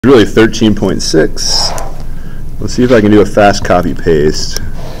Really 13.6. Let's see if I can do a fast copy paste.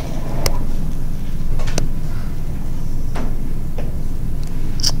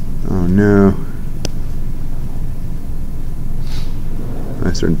 Oh no.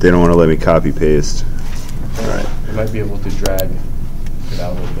 They don't want to let me copy paste. Alright. You might be able to drag it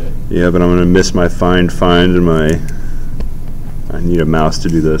out a little bit. Yeah, but I'm going to miss my find and my... I need a mouse to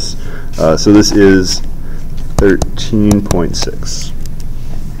do this. So this is 13.6.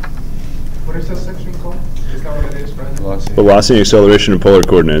 What is that section called? Is that what it is, right? Velocity, acceleration, and polar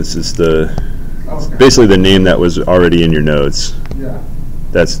coordinates. It's basically the name that was already in your notes. Yeah.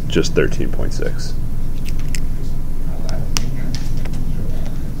 That's just 13.6.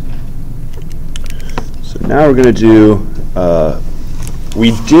 So now we're going to do,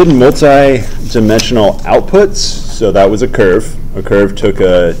 we did multi-dimensional outputs, so that was a curve. A curve took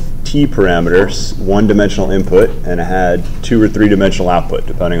a t parameter, one-dimensional input, and it had 2 or 3-dimensional output,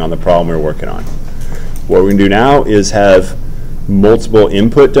 depending on the problem we're working on. What we're going to do now is have multiple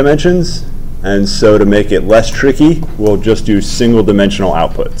input dimensions, and so to make it less tricky, we'll just do single-dimensional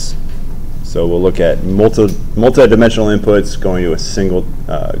outputs. So we'll look at multi-dimensional inputs going to a single,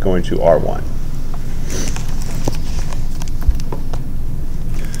 going to R1.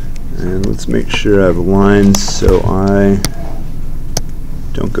 And let's make sure I have lines so I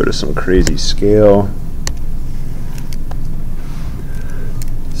don't go to some crazy scale.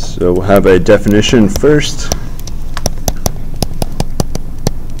 So we'll have a definition first.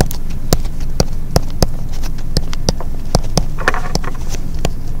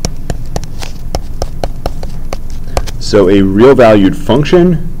 So a real valued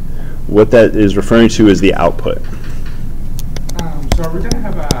function, what that is referring to is the output. So are we going to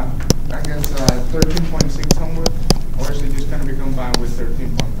have I guess, 13.6 somewhere, or is it just going to be combined with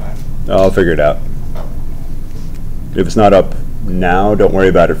 13.5? I'll figure it out. Oh. If it's not up now, don't worry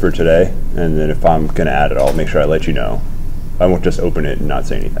about it for today, and then if I'm going to add it, I'll make sure I let you know. I won't just open it and not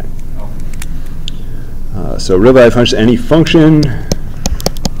say anything. Okay. So real valued function, any function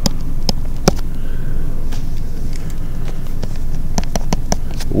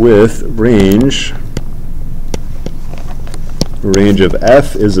with range of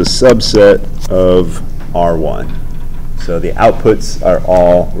f is a subset of R1. So the outputs are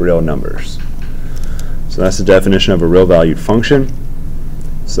all real numbers. So that's the definition of a real valued function.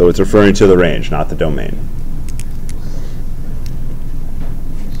 So it's referring to the range, not the domain.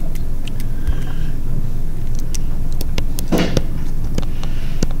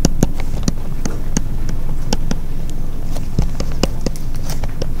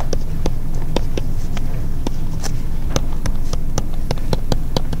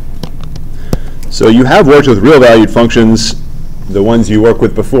 So you have worked with real valued functions. The ones you worked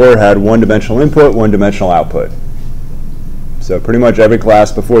with before had one-dimensional input, one-dimensional output. So pretty much every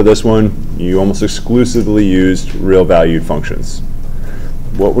class before this one, you almost exclusively used real valued functions.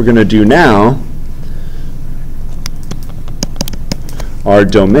 What we're going to do now, our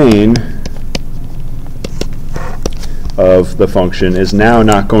domain of the function is now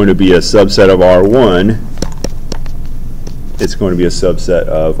not going to be a subset of R1, it's going to be a subset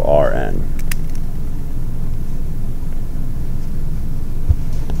of Rn.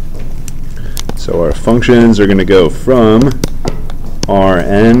 So our functions are going to go from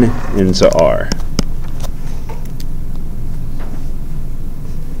Rn into R.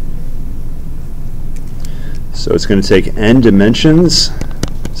 So it's going to take n dimensions.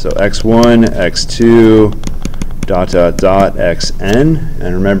 So x1, x2, ... xn.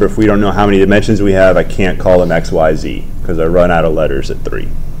 And remember, if we don't know how many dimensions we have, I can't call them x, y, z, because I run out of letters at 3.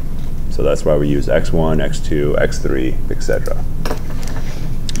 So that's why we use x1, x2, x3, etc.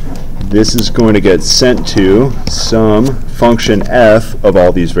 This is going to get sent to some function f of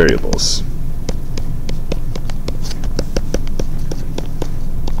all these variables.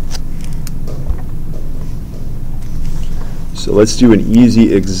 So let's do an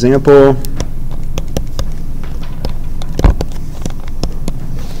easy example.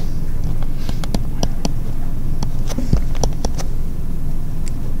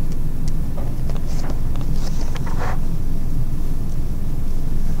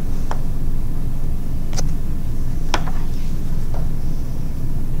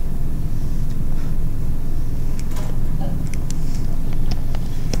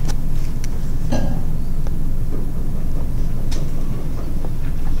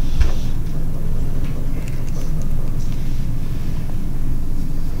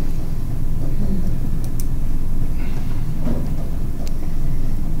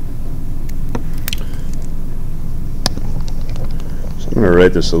 I'm going to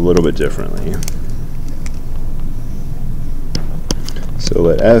write this a little bit differently. So So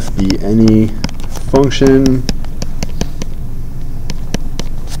let f be any function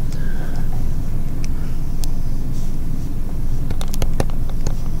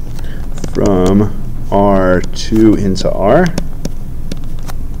from R2 into R.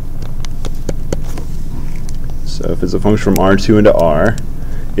 So if it's a function from R2 into R,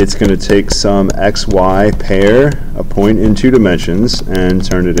 it's going to take some xy pair, a point in 2 dimensions, and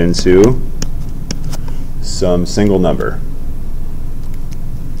turn it into some single number.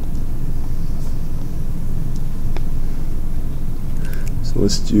 So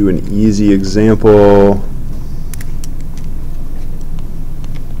let's do an easy example.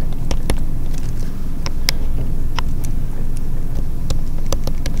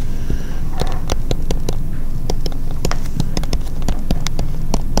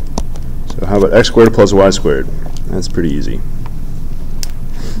 So how about x squared plus y squared? That's pretty easy.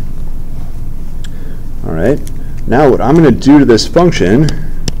 All right. Now what I'm going to do to this function,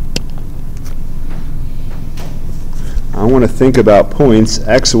 I want to think about points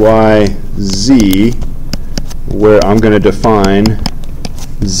x, y, z, where I'm going to define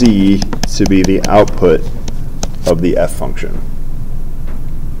z to be the output of the f function.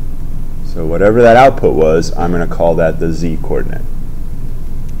 So whatever that output was, I'm going to call that the z coordinate.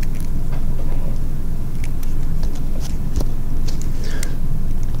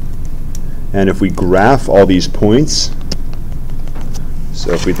 And if we graph all these points,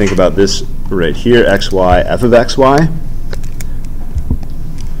 so if we think about this right here, x, y, f of x, y,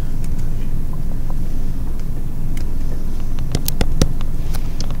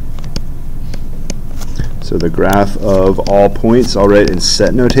 so the graph of all points, I'll write in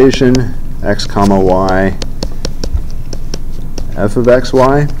set notation, x comma y, f of x,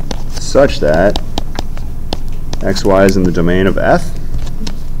 y, such that x, y is in the domain of f.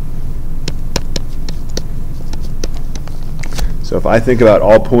 So if I think about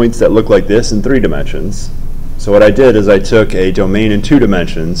all points that look like this in 3 dimensions, so what I did is I took a domain in 2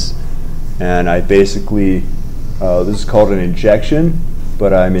 dimensions, and I basically, this is called an injection,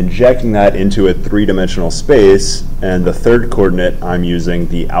 but I'm injecting that into a 3-dimensional space, and the third coordinate I'm using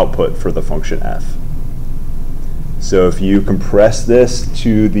the output for the function f. So if you compress this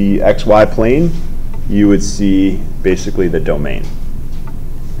to the xy plane, you would see basically the domain.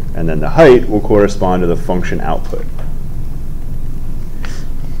 And then the height will correspond to the function output.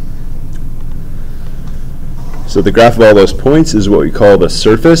 So the graph of all those points is what we call the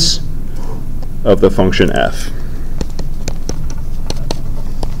surface of the function f.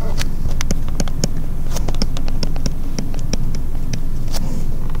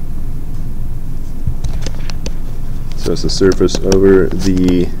 So it's the surface over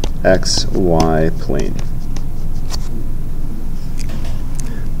the xy plane.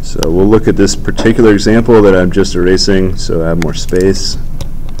 So we'll look at this particular example that I'm just erasing so I have more space.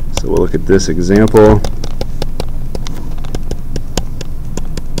 So we'll look at this example.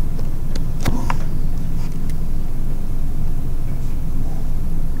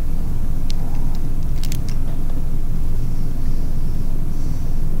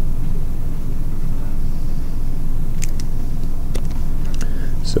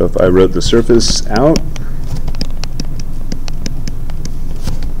 So if I wrote the surface out,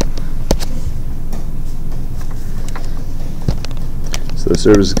 so the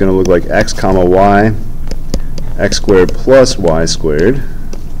surface is going to look like x comma y, x squared plus y squared.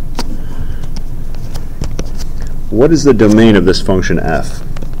 What is the domain of this function f?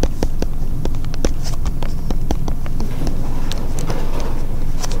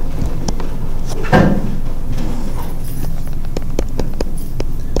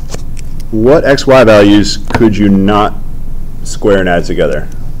 What xy values could you not square and add together?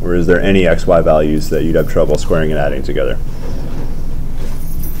 Or is there any xy values that you'd have trouble squaring and adding together?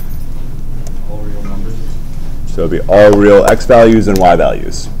 All real numbers. So it'd be all real x values and y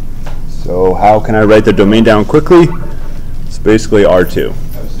values. So how can I write the domain down quickly? It's basically R2.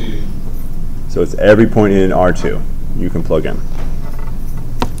 FC. So it's every point in R2 you can plug in.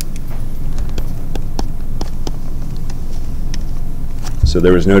 So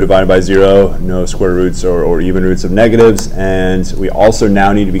there was no divided by 0, no square roots or even roots of negatives, and we also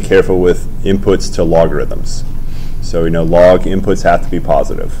now need to be careful with inputs to logarithms. So we know log inputs have to be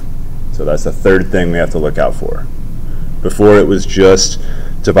positive. So that's the third thing we have to look out for. Before it was just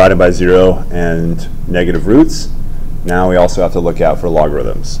divided by 0 and negative roots. Now we also have to look out for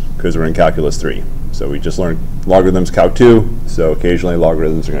logarithms because we're in Calculus 3. So we just learned logarithms Calc 2, so occasionally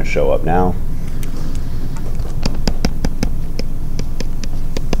logarithms are going to show up now.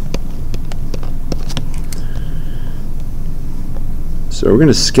 So we're going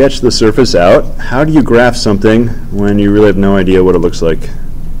to sketch the surface out. How do you graph something when you really have no idea what it looks like?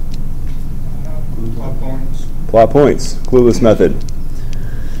 Plot points. Plot points, clueless method.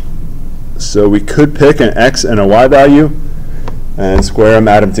 So we could pick an x and a y value and square them,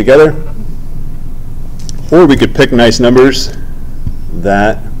 add them together. Or we could pick nice numbers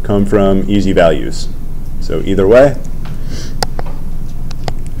that come from easy values. So either way.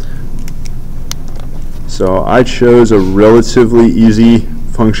 So I chose a relatively easy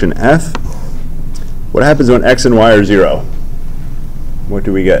function f. What happens when x and y are 0? What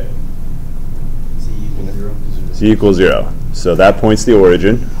do we get? Z equals 0. So that points the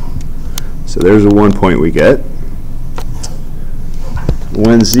origin. So there's a 1 point we get.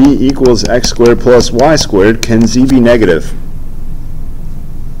 When z equals x squared plus y squared, can z be negative?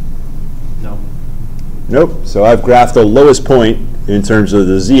 No. Nope. So I've graphed the lowest point in terms of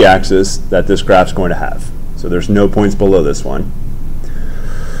the z-axis that this graph's going to have. So there's no points below this one.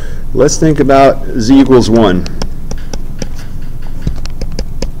 Let's think about z equals 1.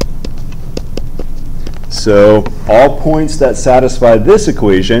 So all points that satisfy this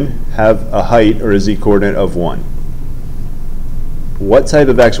equation have a height or a z-coordinate of 1. What type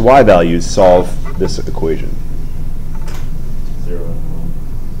of xy values solve this equation? 0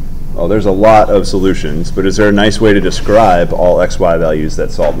 and 1. Oh, there's a lot of solutions, but is there a nice way to describe all xy values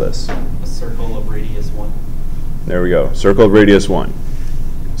that solve this? A circle of radius 1. There we go, circle of radius 1.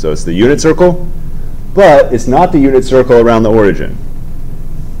 So it's the unit circle, but it's not the unit circle around the origin.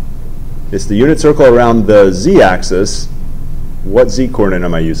 It's the unit circle around the z-axis. What z-coordinate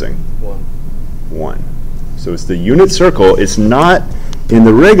am I using? 1. 1. So it's the unit circle. It's not in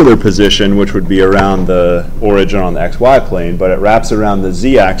the regular position, which would be around the origin on the xy plane, but it wraps around the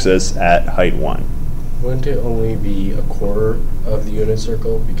z-axis at height 1. Wouldn't it only be a quarter of the unit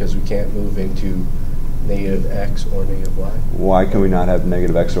circle because we can't move into negative x or negative y? Why can we not have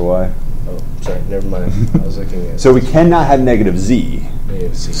negative x or y? Oh, sorry, never mind. I was looking at So we cannot have negative z.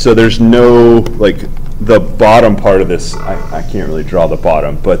 negative c. So there's no, like, the bottom part of this, I can't really draw the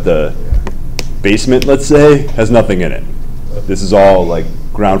bottom, but the basement, let's say, has nothing in it. This is all like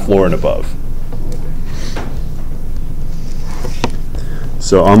ground floor and above.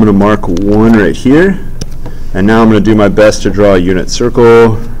 So I'm going to mark 1 right here, and now I'm going to do my best to draw a unit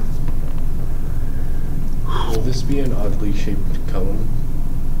circle. Will this be an oddly shaped cone?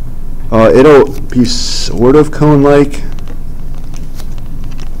 It'll be sort of cone-like.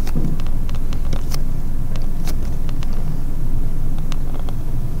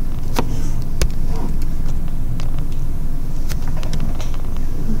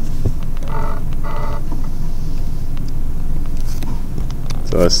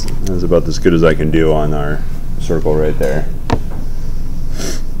 So that's about as good as I can do on our circle right there.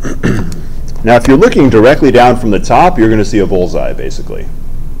 Now, if you're looking directly down from the top, you're going to see a bullseye, basically.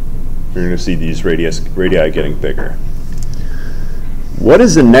 You're going to see these radii getting bigger. What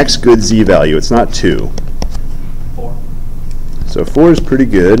is the next good z value? It's not 2. 4. So 4 is pretty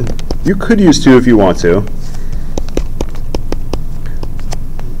good. You could use 2 if you want to.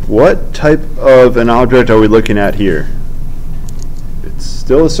 What type of an object are we looking at here? It's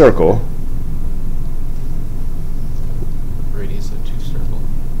still a circle. Radius of 2 circle.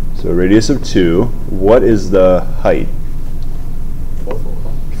 So radius of 2. What is the height? 4.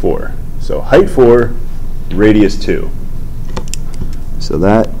 4. So height 4, radius 2. So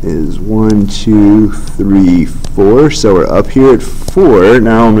that is 1, 2, 3, 4. So we're up here at 4.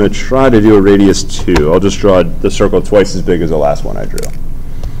 Now I'm going to try to do a radius 2. I'll just draw the circle twice as big as the last one I drew.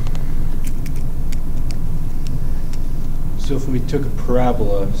 So if we took a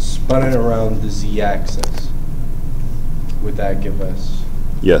parabola, spun it around the z-axis, would that give us?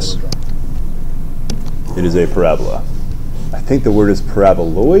 Yes. It is a parabola. I think the word is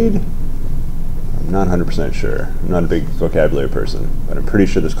paraboloid. I'm not 100% sure. I'm not a big vocabulary person, but I'm pretty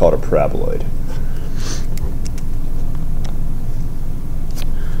sure it's called a paraboloid.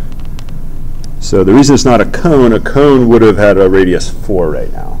 So the reason it's not a cone would have had a radius 4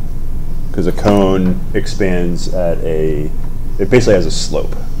 right now, because a cone expands at it basically has a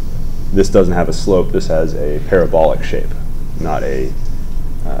slope. This doesn't have a slope. This has a parabolic shape, not a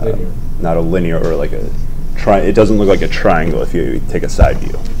Linear. not a linear or like a it doesn't look like a triangle if you take a side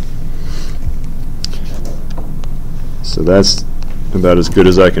view. So that's about as good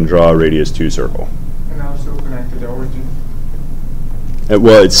as I can draw a radius 2 circle. And now still connect to the origin.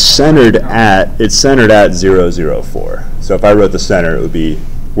 Well, it's centered at 0, 0, 4. So if I wrote the center, it would be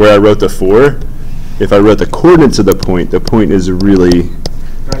where I wrote the 4. If I wrote the coordinates of the point is really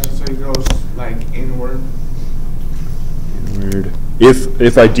Gotcha, so it goes like inward. inward.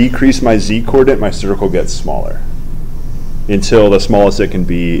 If I decrease my z coordinate, my circle gets smaller. until the smallest it can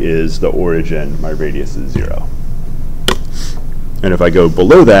be is the origin, my radius is 0. And if I go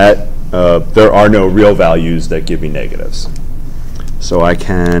below that, there are no real values that give me negatives. So I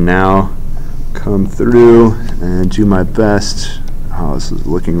can now come through and do my best. Oh, this is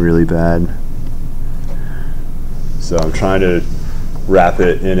looking really bad. So I'm trying to wrap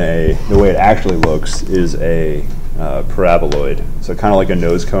it in the way it actually looks is a paraboloid. So kind of like a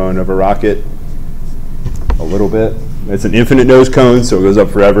nose cone of a rocket, a little bit. It's an infinite nose cone, so it goes up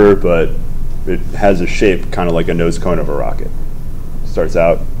forever, but it has a shape kind of like a nose cone of a rocket. Starts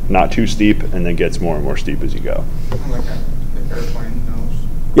out not too steep and then gets more and more steep as you go. Like an airplane nose.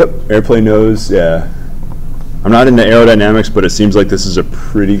 Yep, airplane nose, yeah. I'm not into aerodynamics, but it seems like this is a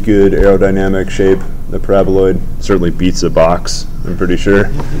pretty good aerodynamic shape. The paraboloid certainly beats a box, I'm pretty sure.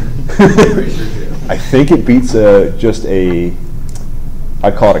 I think it beats I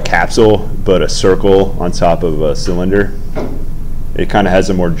call it a capsule, but a circle on top of a cylinder. It kind of has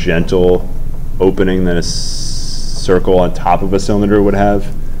a more gentle opening than a circle on top of a cylinder would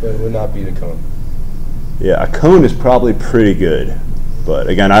have. But it would not beat a cone. Yeah, a cone is probably pretty good. But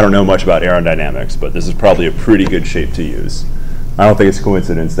again, I don't know much about aerodynamics, but this is probably a pretty good shape to use. I don't think it's a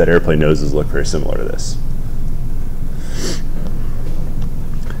coincidence that airplane noses look very similar to this.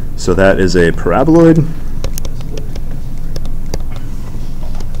 So that is a paraboloid.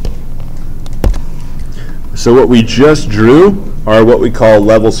 So what we just drew are what we call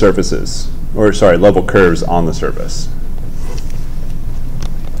level surfaces, or sorry, level curves on the surface.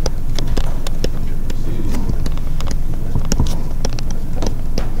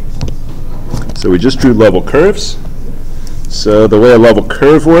 So we just drew level curves. So the way a level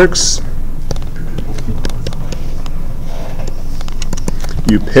curve works,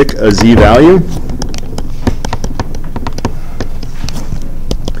 you pick a z value,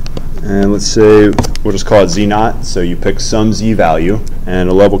 and let's say we'll just call it z naught. So you pick some z value, and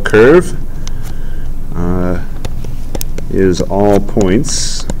a level curve is all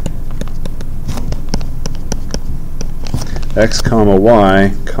points x comma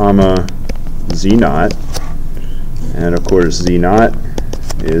y comma z naught, and of course z naught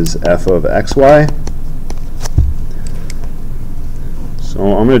is f of xy. So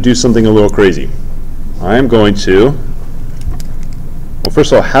I'm going to do something a little crazy. I am going to, well,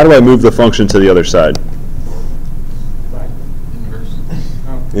 first of all, how do I move the function to the other side?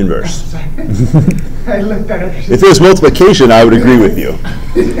 Inverse. I looked at it. If it was multiplication, I would agree with you.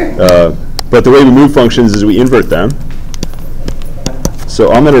 But the way we move functions is we invert them.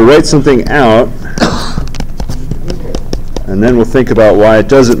 So I'm going to write something out, and then we'll think about why it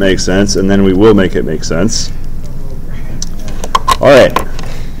doesn't make sense, and then we will make it make sense. All right.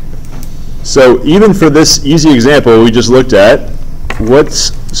 So even for this easy example we just looked at,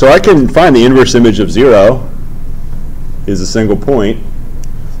 so I can find the inverse image of 0 is a single point.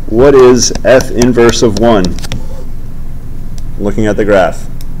 What is f inverse of 1? Looking at the graph.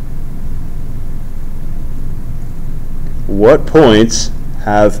 What points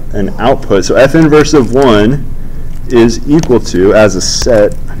have an output? So f inverse of 1 is equal to, as a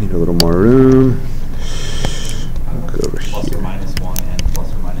set, I need a little more room. Go over Plus here. or minus 1 and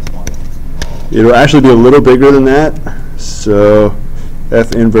plus or minus 1. It'll actually be a little bigger than that. So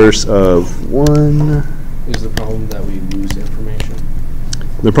f inverse of 1. Is the problem that we lose information?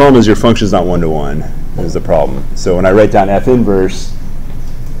 The problem is your function is not one-to-one, is the problem. So when I write down f inverse,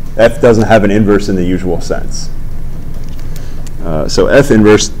 f doesn't have an inverse in the usual sense. So f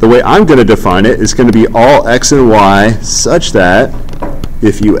inverse, the way I'm going to define it is going to be all x and y such that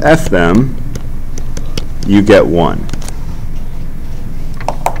if you f them, you get 1.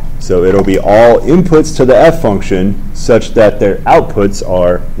 So it'll be all inputs to the f function such that their outputs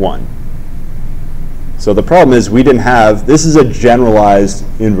are 1. So the problem is we didn't have, this is a generalized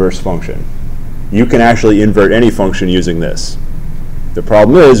inverse function. You can actually invert any function using this. The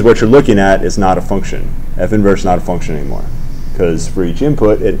problem is what you're looking at is not a function. F inverse is not a function anymore, because for each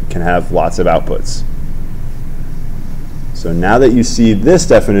input it can have lots of outputs. So now that you see this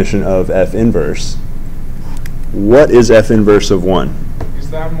definition of f inverse, what is f inverse of 1? Is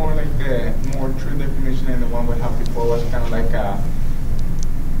that more like the more true definition than the one we had before? Was kind of like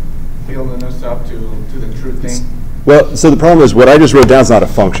building us up to the true thing? Well, so the problem is what I just wrote down is not a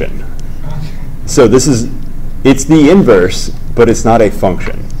function. Okay. So it's the inverse, but it's not a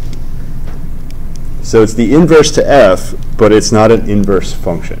function. So it's the inverse to f, but it's not an inverse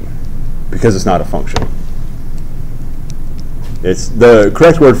function, because it's not a function. It's the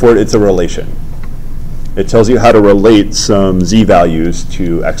correct word for it, it's a relation. It tells you how to relate some z values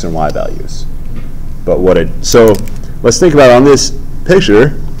to x and y values. So let's think about on this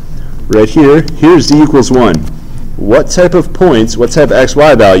picture, right here, here's z equals 1. what type of points, what type of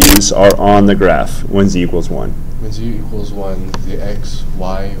xy values are on the graph when z equals 1? When z equals 1, the x,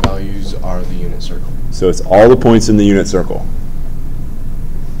 y values are the unit circle. So it's all the points in the unit circle.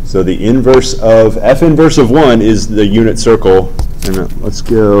 So the inverse of, f inverse of 1 is the unit circle. And let's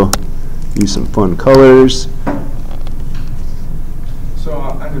go use some fun colors. So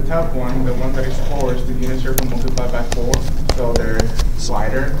on the top one, the one that is 4 is the unit circle multiplied by 4. So they're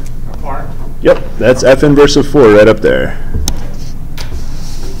wider apart. Yep, that's f inverse of 4 right up there.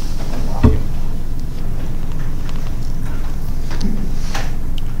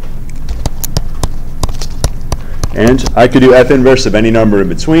 And I could do f inverse of any number in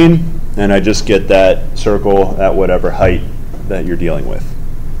between, and I just get that circle at whatever height that you're dealing with.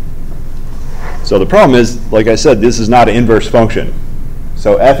 So the problem is, like I said, this is not an inverse function.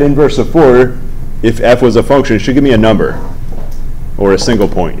 So f inverse of 4, if f was a function, it should give me a number or a single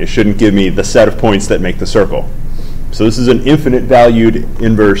point. It shouldn't give me the set of points that make the circle. So this is an infinite valued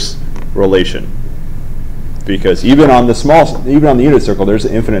inverse relation, because even on the unit circle, there's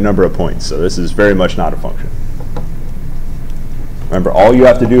an infinite number of points. So this is very much not a function. Remember, all you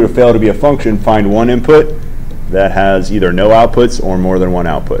have to do to fail to be a function, find one input that has either no outputs or more than one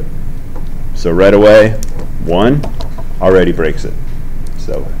output. So right away, 1 already breaks it.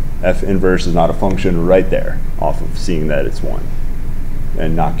 So f inverse is not a function right there, off of seeing that it's 1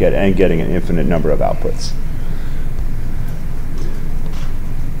 and getting an infinite number of outputs.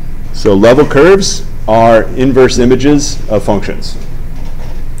 So level curves are inverse images of functions.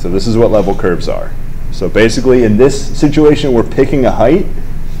 So this is what level curves are. So basically, in this situation, we're picking a height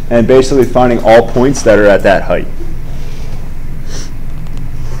and basically finding all points that are at that height.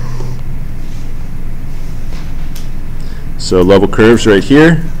 So level curves right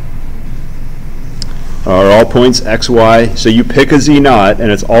here are all points x, y. So you pick a z naught,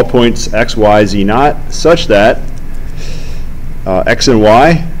 and it's all points x, y, z naught, such that x and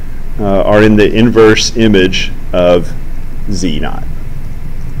y are in the inverse image of z naught.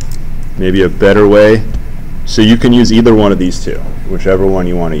 Maybe a better way. So you can use either one of these two, whichever one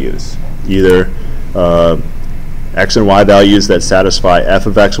you want to use. Either x and y values that satisfy f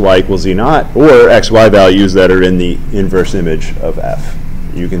of x, y equals z naught, or x, y values that are in the inverse image of f.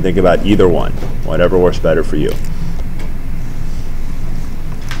 You can think about either one, whatever works better for you.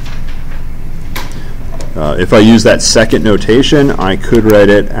 If I use that second notation, I could write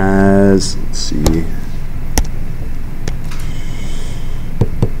it as, let's see,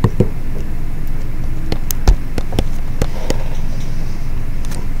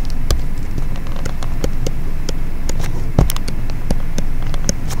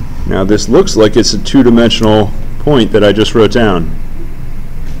 now this looks like it's a two-dimensional point that I just wrote down.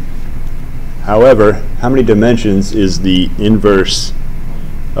 However, how many dimensions is the inverse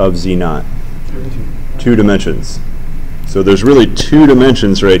of z naught? 2 dimensions. So there's really 2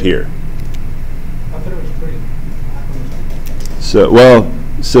 dimensions right here. I thought it was 3. So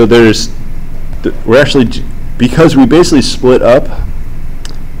we're actually, because we basically split up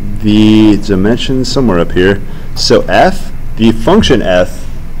the dimensions somewhere up here. So f, the function f,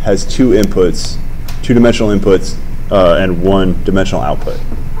 has 2 inputs, 2-dimensional inputs, and 1-dimensional output.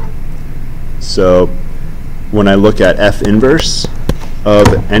 So when I look at f inverse of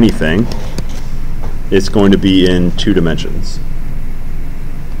anything, it's going to be in 2 dimensions.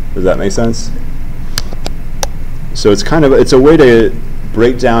 Does that make sense? So it's a way to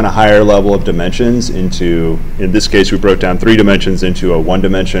break down a higher level of dimensions into, in this case we broke down 3 dimensions into a 1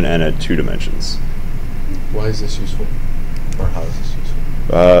 dimension and a 2 dimensions. Why is this useful? Or how is this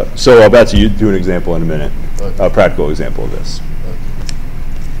useful? So I'll about to do an example in a minute, Okay. a practical example of this.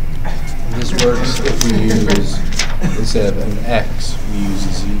 This works if we use, instead of an x, we use a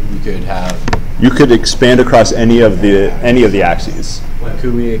z. We could have. You could expand across any of the axes.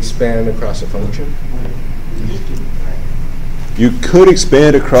 Could we expand across a function? You could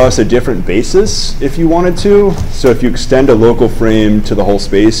expand across a different basis if you wanted to. So if you extend a local frame to the whole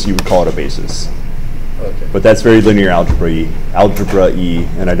space, you would call it a basis. Okay. But that's very linear algebra-y,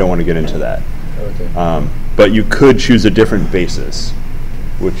 and I don't want to get into that. Okay. But you could choose a different basis,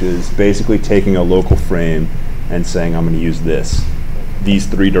 which is basically taking a local frame and saying, I'm going to use these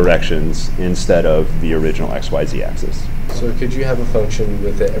 3 directions instead of the original x, y, z axis. So could you have a function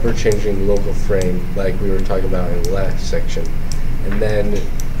with an ever-changing local frame, like we were talking about in the last section, and then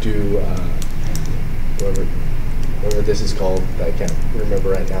do whatever this is called, that I can't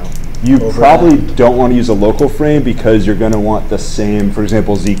remember right now. You probably don't want to use a local frame because you're going to want the same, for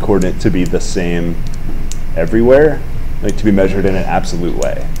example, z coordinate to be the same everywhere, like to be measured in an absolute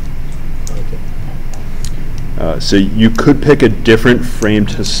way. Okay. So you could pick a different frame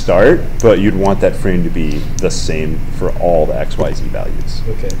to start, but you'd want that frame to be the same for all the x, y, z values.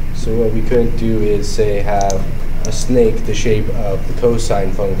 Okay, so what we couldn't do is, say, have a snake the shape of the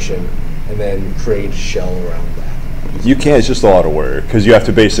cosine function and then create a shell around that. You can't, it's just a lot of work, because you have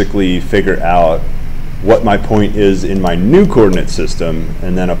to basically figure out what my point is in my new coordinate system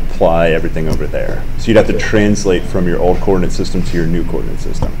and then apply everything over there. So you'd have to translate from your old coordinate system to your new coordinate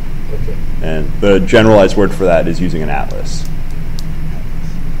system. Okay. And the generalized word for that is using an atlas.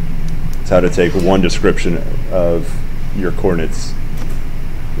 It's how to take one description of your coordinates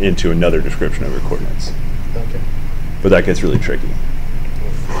into another description of your coordinates. Okay. But that gets really tricky.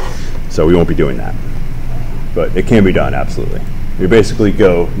 So we won't be doing that. But it can be done, absolutely. You basically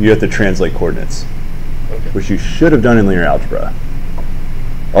you have to translate coordinates, Okay. which you should have done in linear algebra.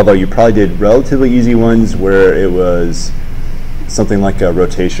 Although you probably did relatively easy ones where it was something like a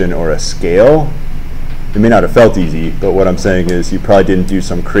rotation or a scale. It may not have felt easy, but what I'm saying is you probably didn't do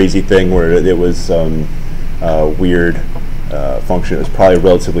some crazy thing where it was some weird function. It was probably a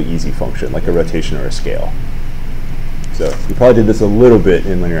relatively easy function, like a rotation or a scale. So you probably did this a little bit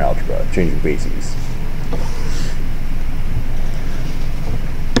in linear algebra, changing bases.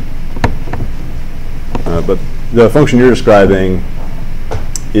 But the function you're describing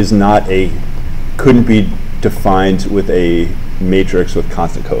is couldn't be defined with a matrix with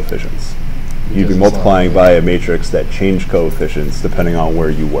constant coefficients. You'd be multiplying by a matrix that changed coefficients depending on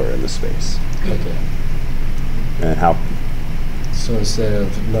where you were in the space. Okay. And how? So instead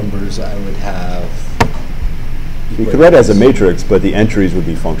of numbers, I would have. You could write it as a matrix, but the entries would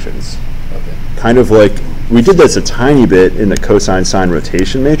be functions. Okay. Kind of like, we did this a tiny bit in the cosine sine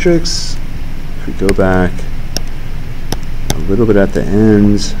rotation matrix. If we go back a little bit at the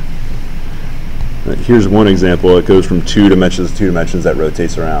end, here's one example. It goes from 2 dimensions to 2 dimensions that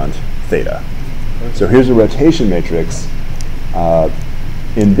rotates around theta. Okay. So here's a rotation matrix.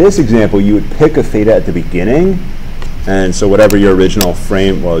 In this example, you would pick a theta at the beginning, and so whatever your original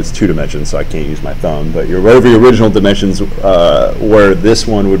frame was, 2 dimensions, so I can't use my thumb, but whatever your original dimensions were, this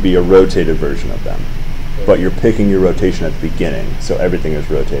one would be a rotated version of them. Okay. But you're picking your rotation at the beginning, so everything is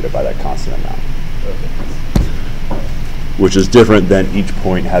rotated by that constant amount. Okay. Which is different than each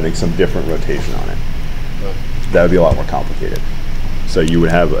point having some different rotation on it. Okay. That would be a lot more complicated. So you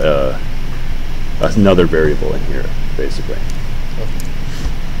would have another variable in here, basically. Okay.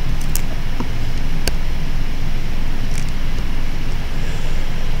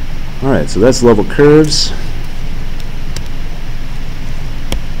 All right, so that's level curves.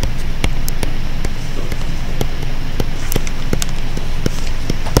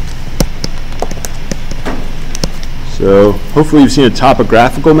 So hopefully you've seen a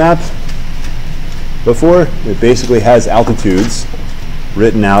topographical map before. It basically has altitudes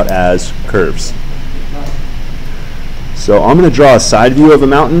written out as curves. So I'm going to draw a side view of a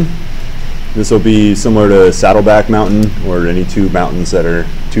mountain. This will be similar to Saddleback Mountain or any two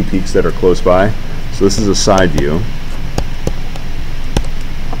peaks that are close by. So this is a side view.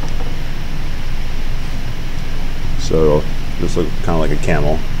 So this looks kind of like a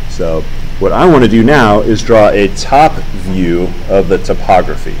camel. So what I want to do now is draw a top view of the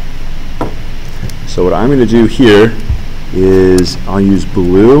topography. So what I'm going to do here is I'll use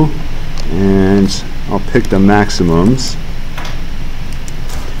blue and I'll pick the maximums.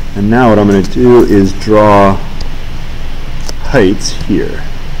 And now what I'm going to do is draw heights here.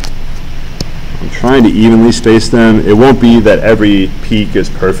 I'm trying to evenly space them. It won't be that every peak is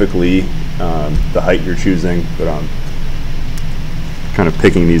perfectly the height you're choosing, but I'm kind of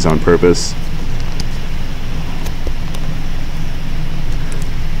picking these on purpose.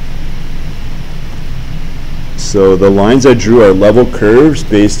 So the lines I drew are level curves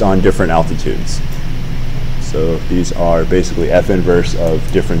based on different altitudes. So these are basically F inverse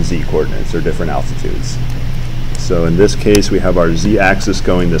of different z coordinates or different altitudes. So in this case, we have our z-axis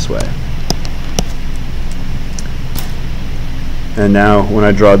going this way. And now when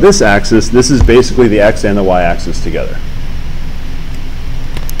I draw this axis, this is basically the x and the y-axis together.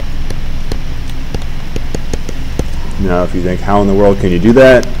 Now if you think, how in the world can you do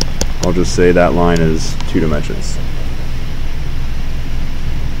that? I'll just say that line is 2 dimensions.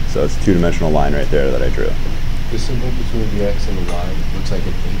 So it's a 2-dimensional line right there that I drew. The symbol between the x and the y looks like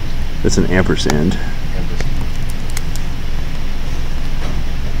an 8. It's an ampersand.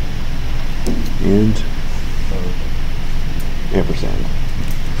 And ampersand.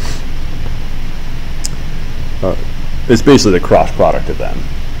 It's basically the cross product of them.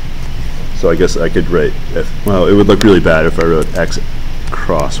 So I guess I could write, well, it would look really bad if I wrote x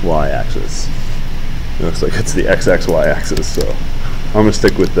cross y-axis. It looks like it's the xxy axis, so I'm going to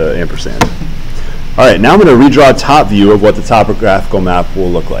stick with the ampersand. All right, now I'm going to redraw a top view of what the topographical map will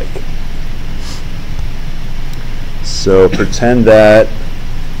look like. So pretend that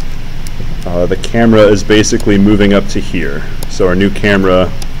the camera is basically moving up to here. So our new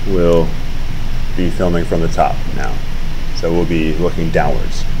camera will be filming from the top now. So we'll be looking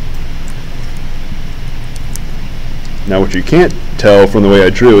downwards. Now what you can't tell from the way I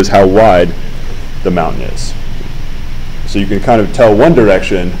drew is how wide the mountain is. So you can kind of tell one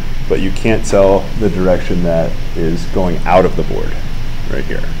direction, but you can't tell the direction that is going out of the board right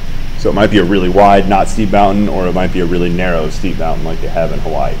here. So it might be a really wide, not steep mountain, or it might be a really narrow, steep mountain like they have in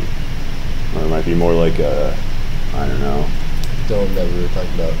Hawaii. Or it might be more like a, I don't know. Dome that we were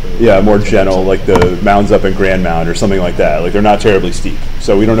talking about earlier. Yeah, more gentle, like the mountains up in Grand Mound or something like that. Like they're not terribly steep.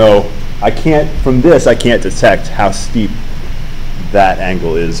 So we don't know, from this I can't detect how steep that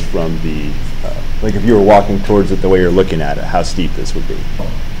angle is from the, like if you were walking towards it the way you're looking at it, how steep this would be.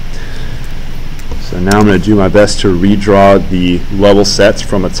 So now I'm going to do my best to redraw the level sets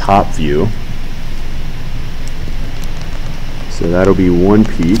from a top view. So that'll be one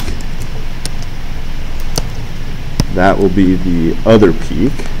peak. That will be the other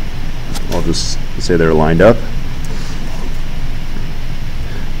peak. I'll just say they're lined up.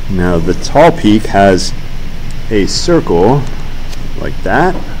 Now the tall peak has a circle like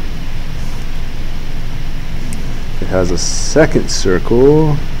that. It has a second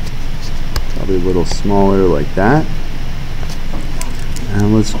circle, probably a little smaller like that.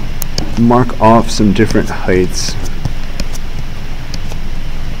 And let's mark off some different heights.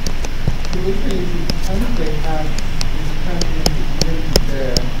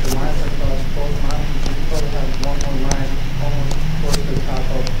 The lines across both mountains, you probably have one more line almost towards the top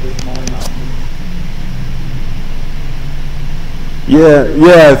of the smaller mountain.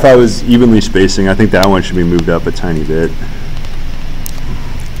 Yeah, if I was evenly spacing, I think that one should be moved up a tiny bit.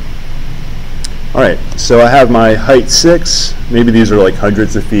 All right, so I have my height 6. Maybe these are like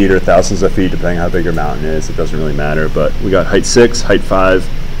hundreds of feet or thousands of feet, depending on how big your mountain is. It doesn't really matter, but we got height 6, height 5.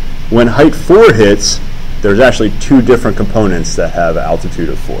 When height 4 hits, there's actually two different components that have altitude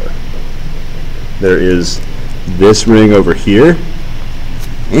of 4. There is this ring over here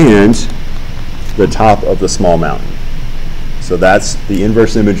and the top of the small mountain. So that's the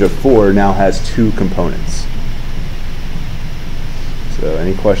inverse image of 4 now has two components. So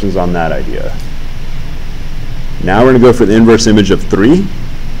any questions on that idea? Now we're going to go for the inverse image of 3.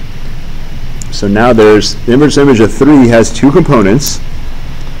 So now the inverse image of 3 has two components.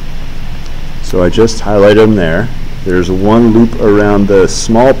 So I just highlighted them there. There's one loop around the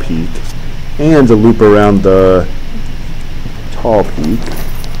small peak and a loop around the tall peak.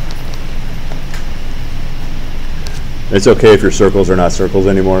 It's okay if your circles are not circles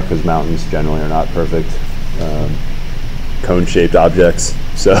anymore, because mountains generally are not perfect cone-shaped objects.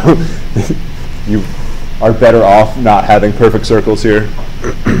 So you are better off not having perfect circles here.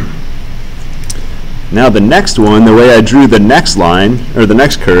 Now the next one, the way I drew the next line, or the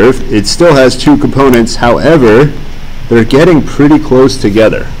next curve, it still has two components. However, they're getting pretty close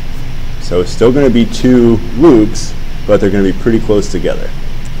together. So it's still going to be two loops, but they're going to be pretty close together.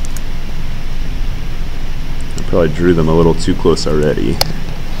 I probably drew them a little too close already.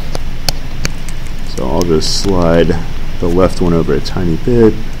 So I'll just slide the left one over a tiny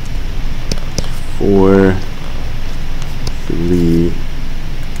bit. 4, 3.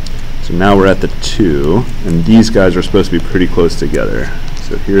 So now we're at the 2, and these guys are supposed to be pretty close together.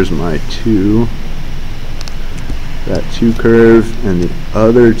 So here's my 2, that 2 curve, and the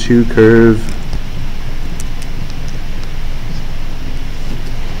other 2 curve.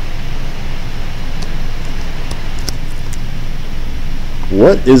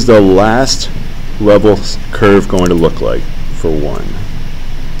 What is the last level curve going to look like for 1?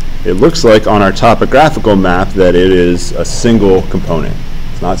 It looks like on our topographical map that it is a single component.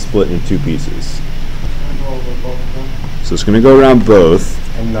 Not split into two pieces. So it's going to go around both.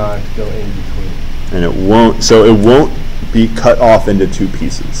 And not go in between. And it won't be cut off into two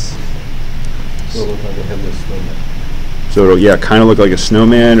pieces. So it'll look like a headless snowman. So it'll, yeah, kind of look like a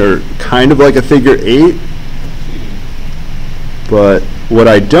snowman or kind of like a figure 8. But what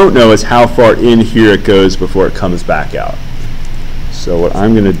I don't know is how far in here it goes before it comes back out. So what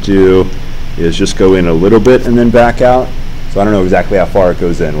I'm going to do is just go in a little bit and then back out. So I don't know exactly how far it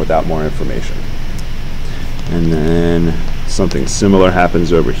goes in without more information. And then something similar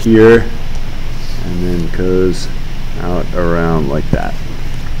happens over here, and then goes out around like that.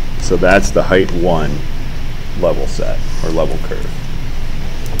 So that's the height 1 level set, or level curve.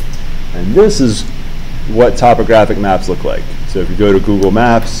 And this is what topographic maps look like. So if you go to Google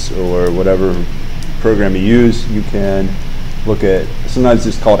Maps or whatever program you use, you can look at, sometimes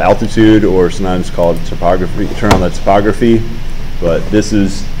it's called altitude or sometimes called topography, turn on the topography, but this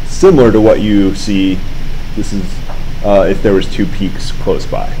is similar to what you see. This is if there was two peaks close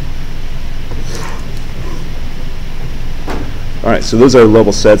by. All right, so those are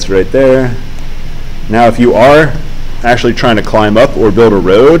level sets right there. Now if you are actually trying to climb up or build a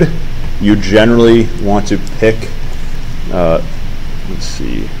road, you generally want to pick, let's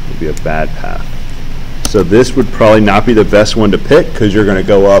see, would be a bad path. So this would probably not be the best one to pick because you're going to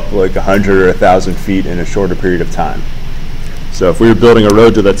go up like 100 or 1,000 feet in a shorter period of time. So if we were building a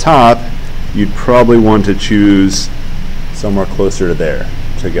road to the top, you'd probably want to choose somewhere closer to there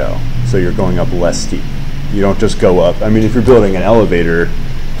to go. So you're going up less steep. You don't just go up. I mean, if you're building an elevator,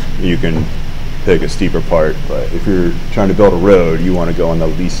 you can pick a steeper part, but if you're trying to build a road, you want to go on the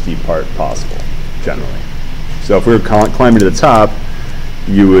least steep part possible, generally. So if we were climbing to the top,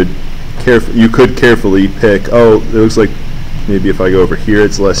 you could carefully pick, oh, it looks like maybe if I go over here,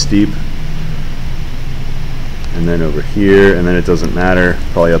 it's less steep. And then over here, and then it doesn't matter,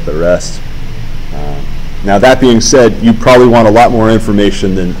 probably up the rest. Now that being said, you probably want a lot more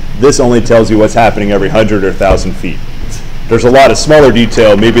information than this. Only tells you what's happening every 100 or 1,000 feet. There's a lot of smaller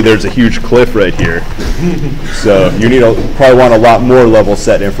detail. Maybe there's a huge cliff right here. So you need probably want a lot more level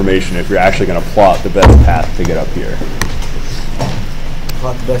set information if you're actually going to plot the best path to get up here.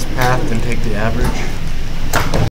 Plot the best path and take the average.